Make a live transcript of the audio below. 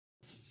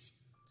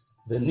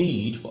The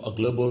need for a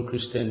global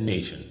Christian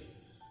nation.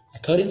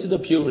 According to the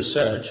Pew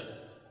Research,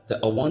 there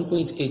are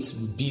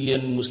 1.8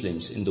 billion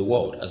Muslims in the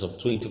world as of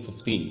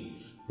 2015,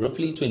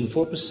 roughly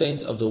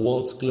 24% of the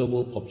world's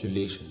global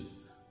population,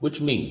 which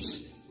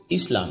means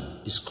Islam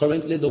is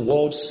currently the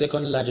world's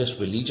second largest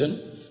religion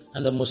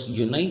and the most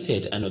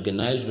united and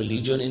organized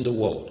religion in the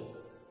world.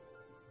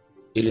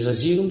 It is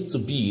assumed to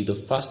be the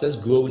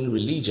fastest growing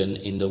religion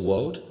in the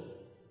world.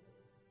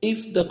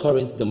 If the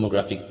current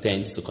demographic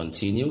trends to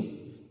continue,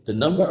 the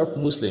number of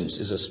Muslims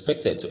is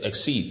expected to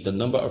exceed the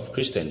number of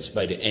Christians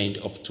by the end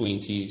of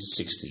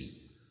 2060.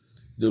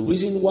 The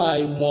reason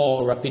why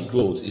more rapid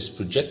growth is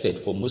projected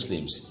for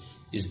Muslims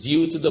is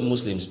due to the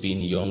Muslims being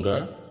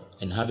younger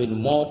and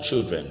having more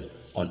children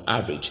on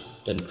average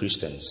than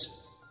Christians.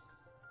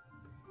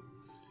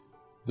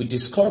 We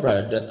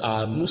discovered that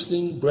our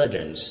Muslim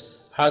brethren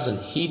has a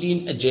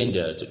hidden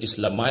agenda to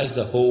Islamize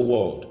the whole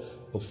world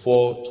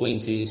before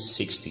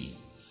 2060.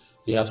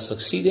 They have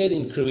succeeded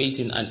in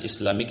creating an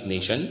Islamic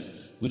nation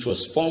which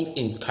was formed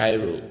in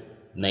Cairo,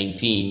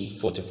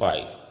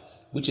 1945,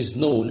 which is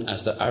known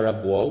as the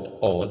Arab world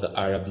or the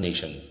Arab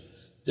nation.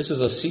 This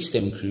is a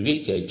system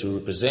created to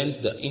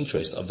represent the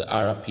interest of the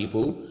Arab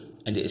people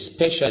and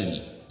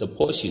especially the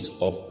pursuit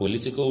of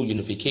political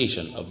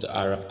unification of the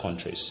Arab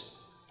countries.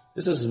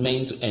 This is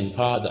meant to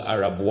empower the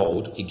Arab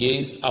world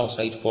against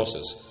outside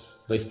forces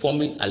by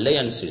forming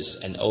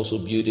alliances and also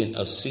building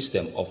a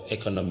system of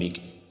economic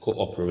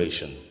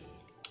cooperation.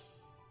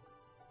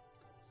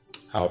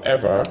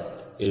 However,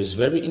 it is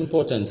very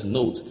important to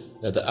note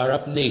that the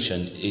Arab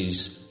nation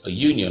is a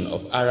union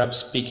of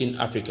Arab-speaking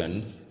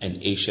African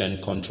and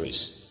Asian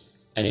countries,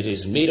 and it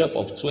is made up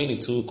of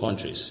 22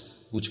 countries,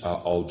 which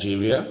are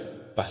Algeria,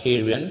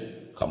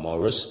 Bahrain,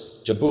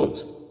 Comoros,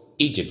 Djibouti,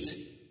 Egypt,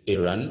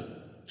 Iran,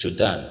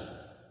 Jordan,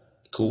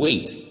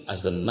 Kuwait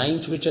as the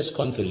 9th richest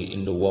country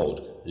in the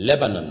world,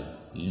 Lebanon,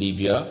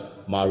 Libya,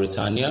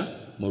 Mauritania,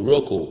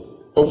 Morocco,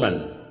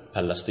 Oman,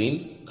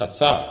 Palestine,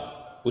 Qatar,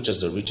 which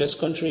is the richest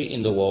country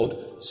in the world,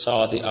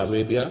 Saudi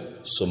Arabia,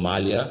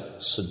 Somalia,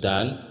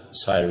 Sudan,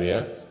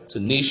 Syria,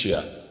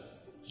 Tunisia,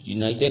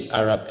 United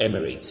Arab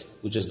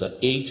Emirates, which is the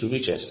 8th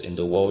richest in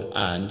the world,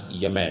 and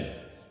Yemen.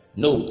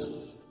 Note,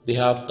 they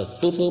have a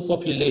total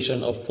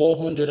population of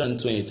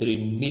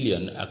 423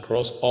 million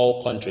across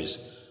all countries,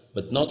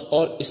 but not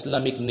all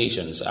Islamic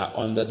nations are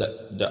under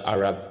the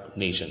Arab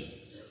nation.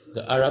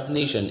 The Arab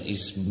nation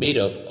is made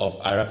up of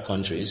Arab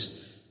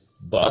countries,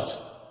 but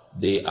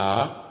they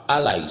are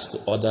allies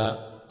to other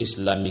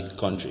Islamic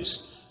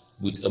countries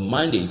with a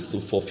mandate to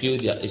fulfill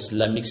their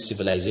Islamic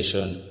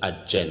civilization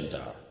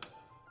agenda.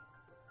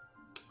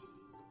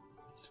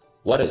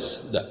 What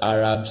is the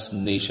Arab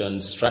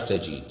nation's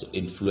strategy to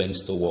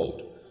influence the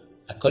world?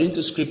 According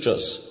to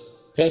scriptures,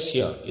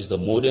 Persia is the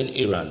modern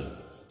Iran.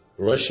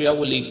 Russia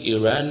will lead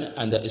Iran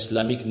and the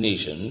Islamic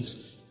nations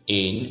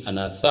in an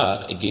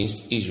attack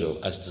against Israel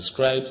as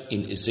described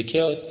in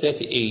Ezekiel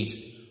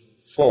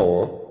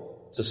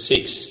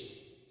 38:4-6.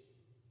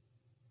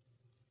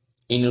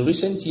 In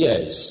recent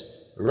years,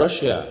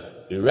 Russia,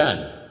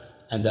 Iran,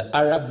 and the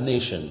Arab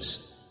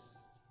nations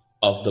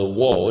of the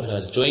world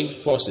has joined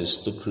forces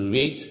to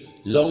create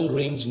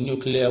long-range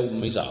nuclear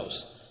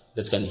missiles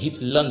that can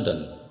hit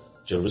London,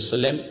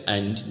 Jerusalem,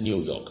 and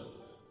New York.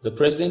 The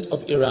president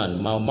of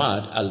Iran,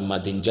 Mohammad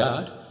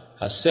Ahmadinejad,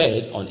 has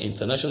said on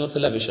international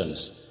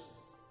televisions,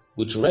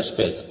 with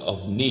respect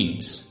of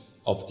needs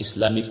of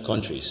Islamic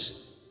countries,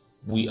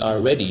 we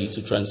are ready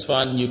to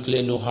transfer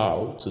nuclear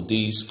know-how to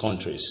these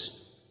countries.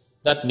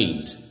 That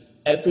means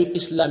every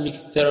Islamic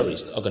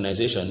terrorist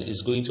organization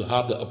is going to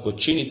have the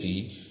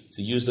opportunity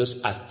to use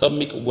those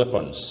atomic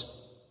weapons.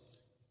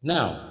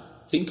 Now,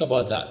 think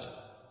about that.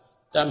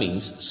 That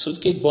means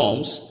suitcase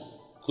bombs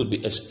could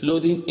be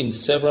exploding in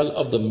several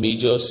of the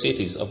major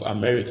cities of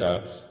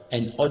America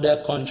and other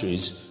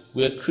countries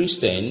where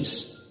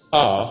Christians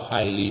are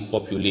highly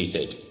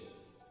populated.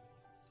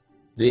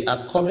 They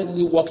are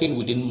currently working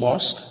within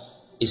mosques,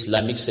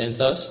 Islamic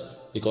centers,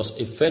 because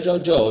a federal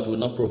judge will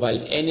not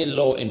provide any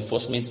law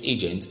enforcement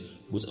agent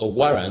with a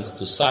warrant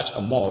to search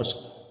a mosque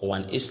or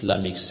an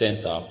Islamic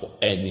center for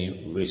any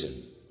reason.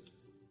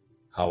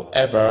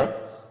 However,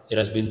 it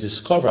has been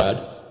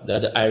discovered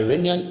that the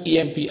Iranian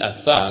EMP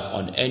attack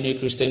on any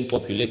Christian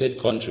populated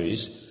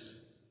countries,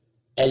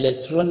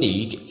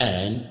 electronic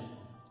and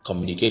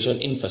communication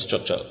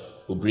infrastructure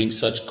will bring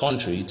such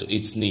country to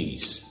its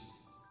knees.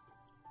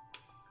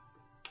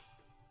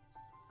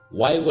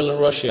 Why will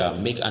Russia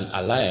make an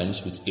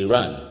alliance with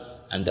Iran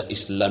and the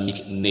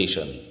Islamic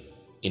nation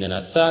in an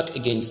attack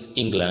against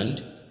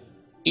England,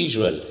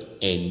 Israel,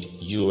 and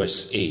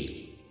USA?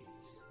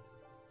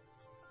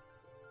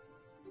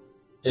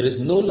 It is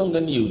no longer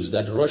news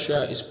that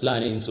Russia is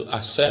planning to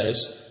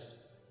access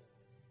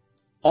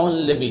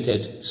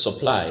unlimited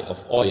supply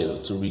of oil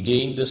to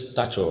regain the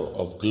stature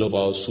of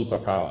global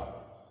superpower.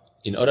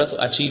 In order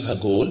to achieve her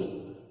goal,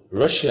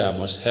 Russia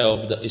must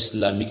help the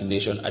Islamic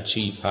nation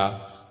achieve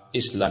her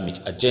Islamic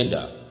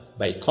agenda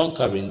by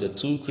conquering the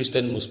two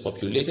Christian most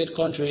populated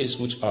countries,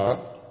 which are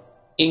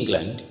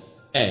England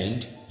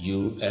and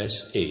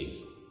USA.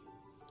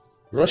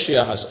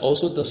 Russia has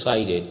also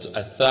decided to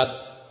attack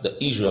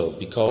Israel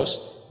because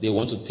they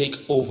want to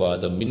take over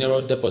the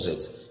mineral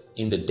deposits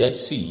in the Dead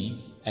Sea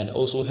and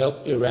also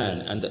help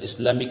Iran and the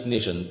Islamic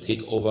nation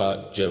take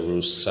over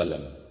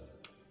Jerusalem.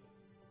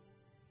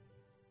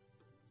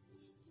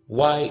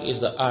 Why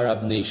is the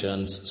Arab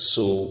nations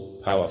so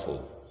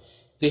powerful?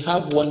 They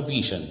have one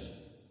vision,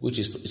 which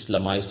is to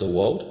Islamize the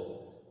world.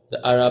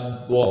 The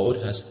Arab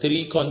world has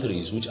 3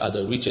 countries which are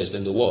the richest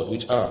in the world,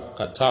 which are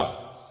Qatar,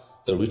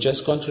 the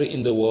richest country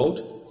in the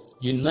world,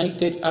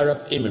 United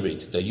Arab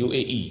Emirates, the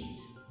UAE,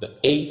 the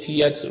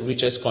 80th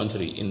richest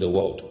country in the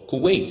world,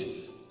 Kuwait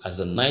as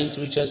the 9th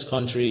richest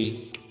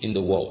country in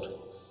the world.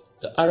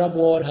 The Arab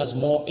world has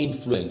more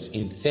influence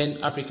in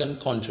 10 African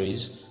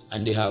countries,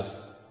 and they have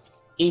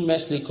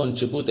immensely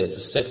contributed to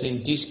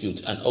settling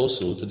disputes and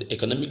also to the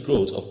economic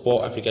growth of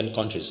 4 African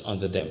countries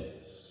under them.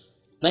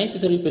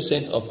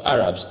 93% of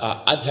Arabs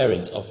are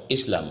adherents of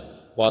Islam,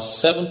 while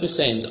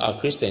 7% are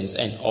Christians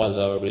and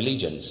other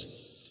religions.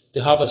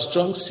 They have a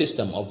strong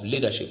system of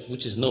leadership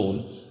which is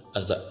known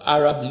as the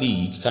Arab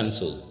League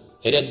Council,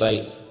 headed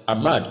by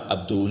Ahmad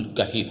Abdul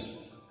Gahit,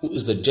 who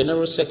is the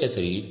General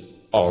Secretary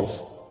of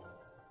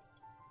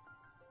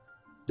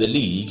the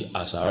League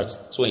as at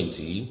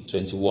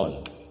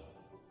 2021.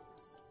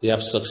 They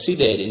have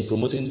succeeded in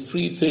promoting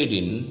free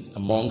trading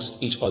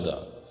amongst each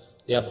other.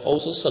 They have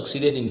also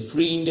succeeded in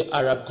freeing the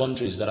Arab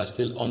countries that are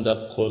still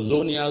under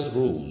colonial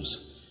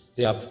rules.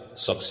 They have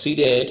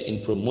succeeded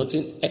in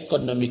promoting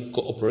economic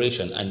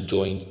cooperation and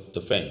joint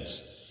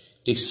defense.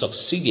 They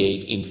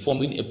succeeded in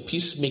forming a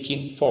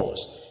peacemaking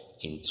force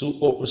in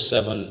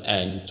 2007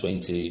 and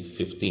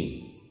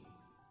 2015.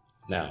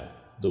 Now,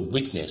 the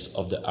weakness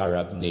of the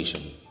Arab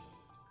nation.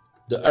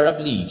 The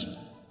Arab League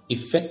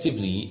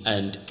effectively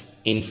and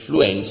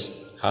influence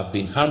have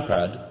been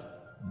hampered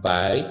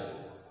by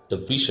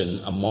division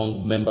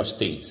among member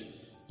states.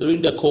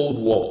 During the Cold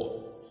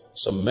War,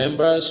 some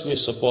members were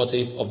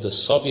supportive of the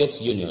Soviet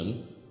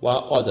Union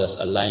while others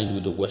aligned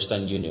with the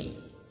Western Union.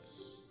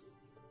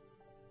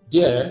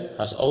 There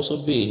has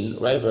also been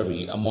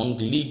rivalry among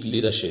League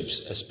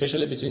leaderships,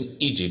 especially between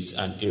Egypt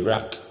and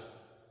Iraq.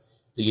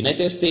 The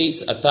United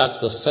States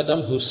attacked the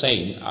Saddam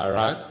Hussein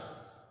Iraq,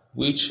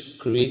 which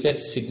created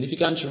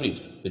significant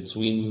rift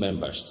between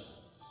members.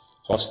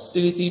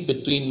 Hostility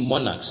between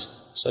monarchs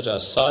such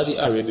as Saudi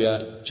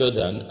Arabia,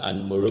 Jordan,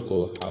 and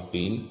Morocco have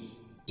been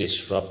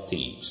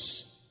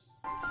disruptives.